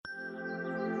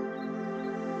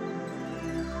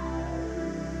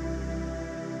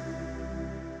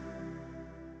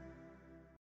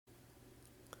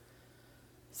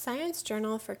Science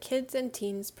Journal for Kids and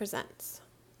Teens presents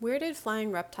Where Did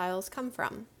Flying Reptiles Come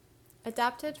From?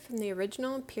 Adapted from the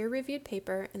original peer-reviewed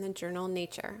paper in the journal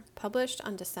Nature, published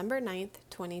on December 9,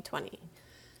 2020.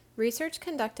 Research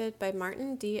conducted by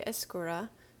Martin D. Escura,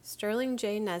 Sterling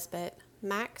J. Nesbitt,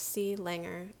 Max C.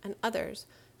 Langer, and others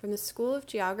from the School of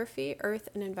Geography, Earth,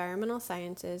 and Environmental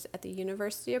Sciences at the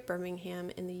University of Birmingham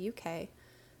in the UK,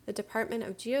 the Department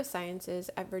of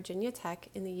Geosciences at Virginia Tech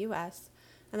in the US,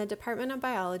 and the Department of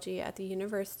Biology at the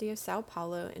University of Sao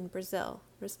Paulo in Brazil,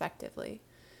 respectively.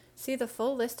 See the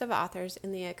full list of authors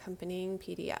in the accompanying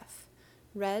PDF.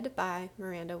 Read by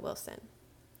Miranda Wilson.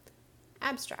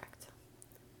 Abstract.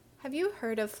 Have you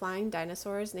heard of flying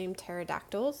dinosaurs named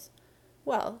pterodactyls?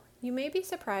 Well, you may be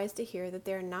surprised to hear that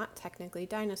they are not technically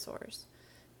dinosaurs.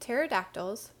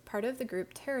 Pterodactyls, part of the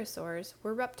group pterosaurs,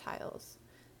 were reptiles.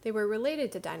 They were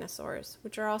related to dinosaurs,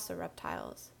 which are also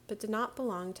reptiles, but did not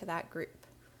belong to that group.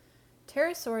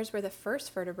 Pterosaurs were the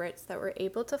first vertebrates that were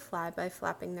able to fly by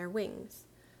flapping their wings.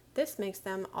 This makes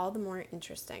them all the more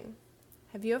interesting.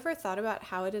 Have you ever thought about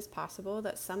how it is possible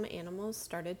that some animals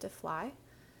started to fly?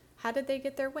 How did they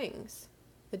get their wings?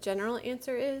 The general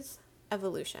answer is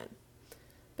evolution.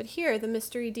 But here the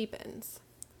mystery deepens.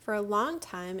 For a long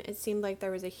time, it seemed like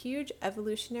there was a huge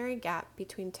evolutionary gap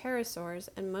between pterosaurs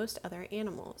and most other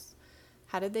animals.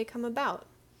 How did they come about?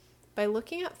 By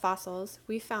looking at fossils,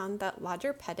 we found that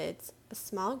lodgerpedids, a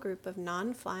small group of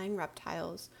non-flying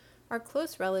reptiles, are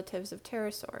close relatives of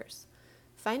pterosaurs.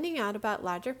 Finding out about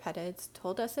lodgerpedids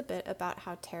told us a bit about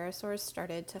how pterosaurs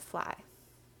started to fly.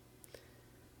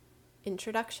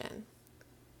 Introduction.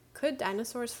 Could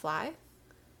dinosaurs fly?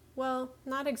 Well,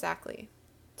 not exactly.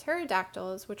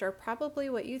 Pterodactyls, which are probably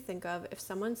what you think of if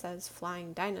someone says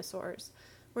flying dinosaurs,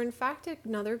 were in fact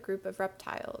another group of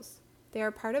reptiles. They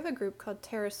are part of a group called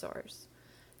pterosaurs.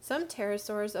 Some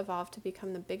pterosaurs evolved to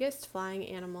become the biggest flying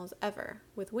animals ever,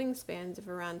 with wingspans of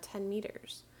around 10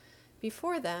 meters.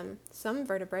 Before them, some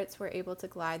vertebrates were able to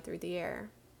glide through the air,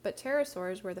 but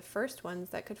pterosaurs were the first ones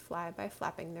that could fly by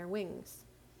flapping their wings.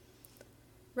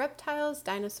 Reptiles,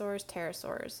 dinosaurs,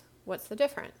 pterosaurs. What's the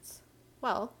difference?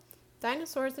 Well,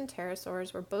 dinosaurs and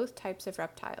pterosaurs were both types of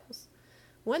reptiles.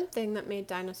 One thing that made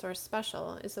dinosaurs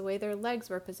special is the way their legs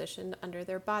were positioned under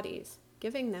their bodies,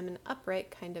 giving them an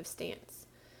upright kind of stance.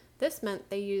 This meant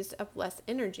they used up less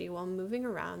energy while moving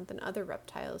around than other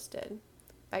reptiles did.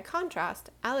 By contrast,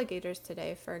 alligators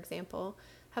today, for example,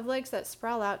 have legs that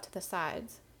sprawl out to the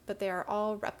sides, but they are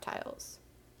all reptiles.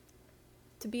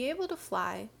 To be able to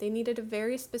fly, they needed a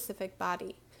very specific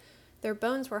body. Their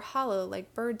bones were hollow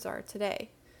like birds are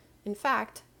today. In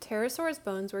fact, pterosaurs'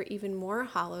 bones were even more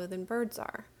hollow than birds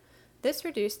are. This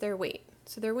reduced their weight,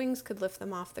 so their wings could lift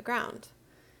them off the ground.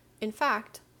 In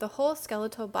fact, the whole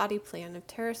skeletal body plan of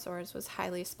pterosaurs was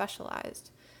highly specialized.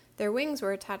 Their wings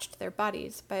were attached to their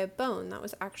bodies by a bone that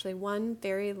was actually one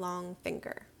very long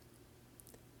finger.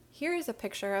 Here is a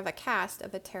picture of a cast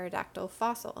of a pterodactyl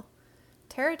fossil.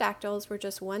 Pterodactyls were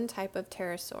just one type of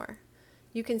pterosaur.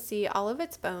 You can see all of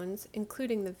its bones,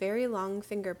 including the very long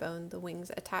finger bone the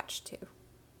wings attached to.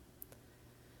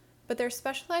 But their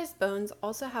specialized bones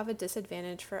also have a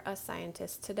disadvantage for us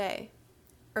scientists today.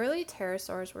 Early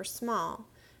pterosaurs were small,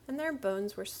 and their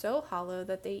bones were so hollow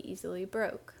that they easily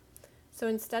broke. So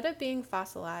instead of being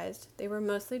fossilized, they were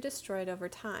mostly destroyed over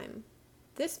time.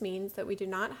 This means that we do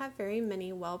not have very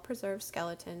many well-preserved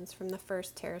skeletons from the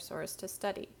first pterosaurs to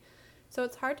study. So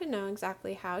it's hard to know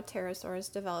exactly how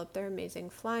pterosaurs developed their amazing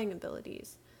flying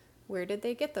abilities. Where did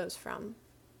they get those from?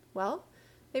 Well,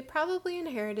 they probably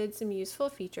inherited some useful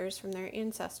features from their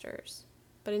ancestors.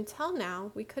 But until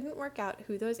now, we couldn't work out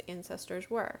who those ancestors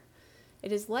were.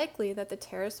 It is likely that the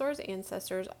pterosaurs'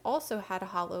 ancestors also had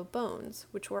hollow bones,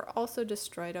 which were also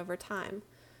destroyed over time.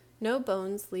 No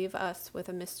bones leave us with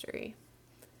a mystery.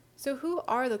 So who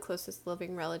are the closest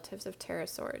living relatives of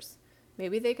pterosaurs?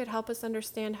 Maybe they could help us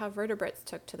understand how vertebrates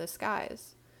took to the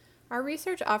skies. Our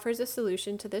research offers a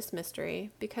solution to this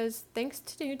mystery because, thanks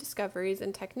to new discoveries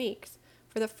and techniques,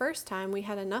 for the first time we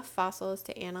had enough fossils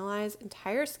to analyze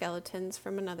entire skeletons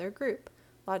from another group,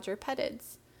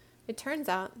 lodgerpedids. It turns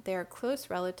out they are close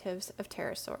relatives of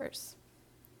pterosaurs.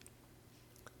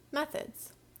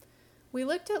 Methods. We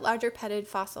looked at lodgerpedid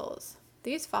fossils.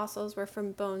 These fossils were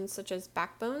from bones such as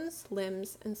backbones,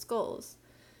 limbs, and skulls.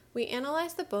 We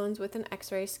analyzed the bones with an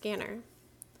X-ray scanner.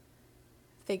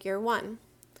 Figure 1.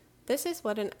 This is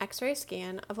what an X-ray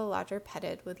scan of a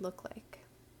lodgerpedid would look like.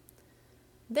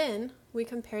 Then, we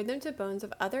compared them to bones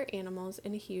of other animals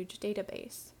in a huge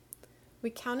database. We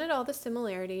counted all the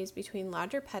similarities between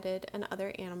lodgerpedid and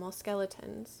other animal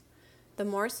skeletons. The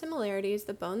more similarities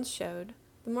the bones showed,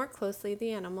 the more closely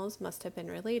the animals must have been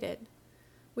related.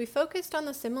 We focused on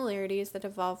the similarities that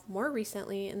evolved more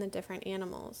recently in the different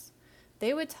animals.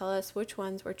 They would tell us which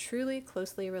ones were truly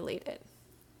closely related.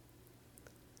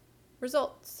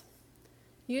 Results.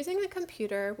 Using a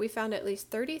computer, we found at least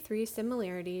 33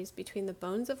 similarities between the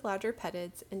bones of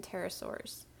quadrupedids and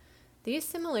pterosaurs. These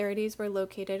similarities were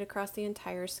located across the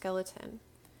entire skeleton.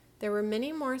 There were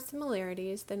many more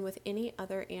similarities than with any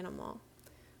other animal.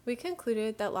 We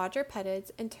concluded that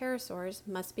quadrupedids and pterosaurs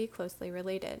must be closely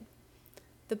related.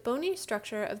 The bony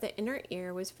structure of the inner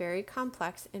ear was very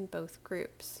complex in both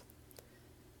groups.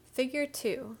 Figure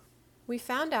 2. We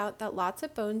found out that lots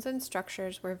of bones and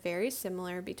structures were very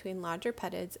similar between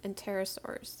quadrupedids and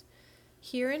pterosaurs.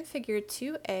 Here in Figure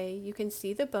 2a, you can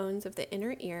see the bones of the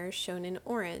inner ear shown in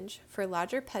orange for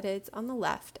quadrupedids on the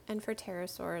left and for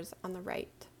pterosaurs on the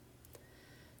right.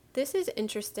 This is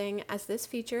interesting as this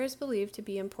feature is believed to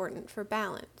be important for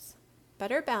balance.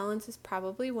 Better balance is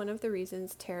probably one of the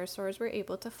reasons pterosaurs were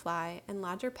able to fly and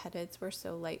quadrupedids were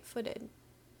so light-footed.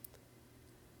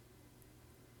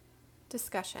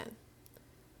 Discussion.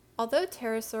 Although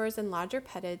pterosaurs and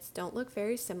quadrupedids don't look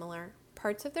very similar,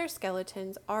 parts of their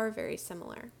skeletons are very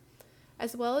similar.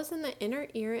 As well as in the inner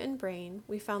ear and brain,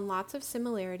 we found lots of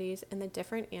similarities in the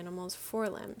different animals'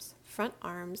 forelimbs, front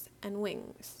arms, and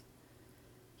wings.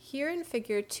 Here in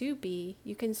Figure 2b,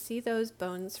 you can see those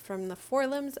bones from the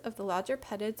forelimbs of the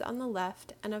quadrupedids on the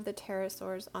left and of the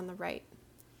pterosaurs on the right.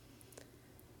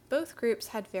 Both groups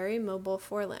had very mobile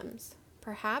forelimbs.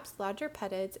 Perhaps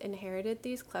quadrupedids inherited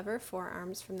these clever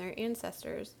forearms from their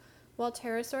ancestors, while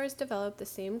pterosaurs developed the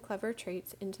same clever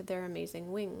traits into their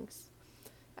amazing wings.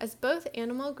 As both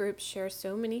animal groups share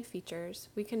so many features,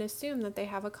 we can assume that they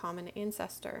have a common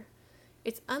ancestor.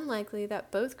 It's unlikely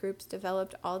that both groups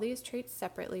developed all these traits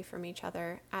separately from each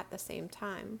other at the same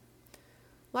time.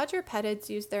 Quadrupedids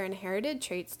used their inherited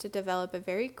traits to develop a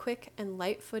very quick and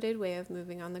light-footed way of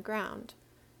moving on the ground.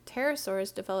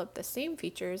 Pterosaurs developed the same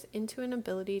features into an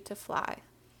ability to fly.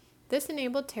 This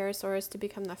enabled pterosaurs to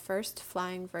become the first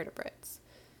flying vertebrates.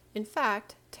 In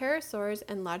fact, pterosaurs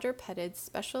and quadrupedids'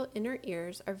 special inner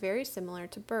ears are very similar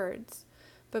to birds.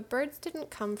 But birds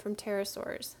didn't come from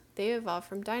pterosaurs. They evolved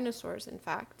from dinosaurs, in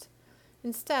fact.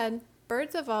 Instead,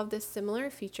 birds evolved this similar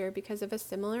feature because of a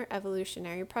similar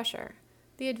evolutionary pressure,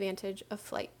 the advantage of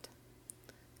flight.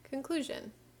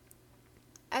 Conclusion.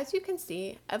 As you can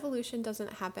see, evolution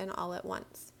doesn't happen all at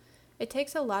once. It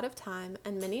takes a lot of time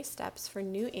and many steps for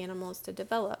new animals to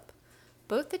develop.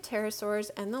 Both the pterosaurs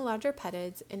and the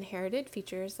quadrupedids inherited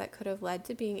features that could have led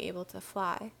to being able to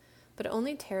fly, but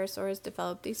only pterosaurs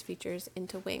developed these features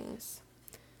into wings.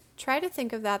 Try to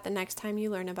think of that the next time you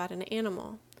learn about an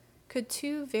animal. Could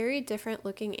two very different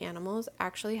looking animals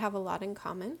actually have a lot in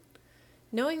common?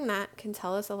 Knowing that can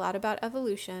tell us a lot about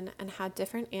evolution and how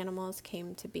different animals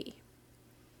came to be.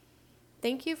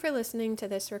 Thank you for listening to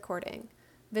this recording.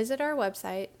 Visit our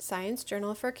website,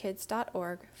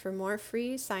 sciencejournalforkids.org, for more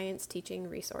free science teaching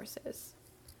resources.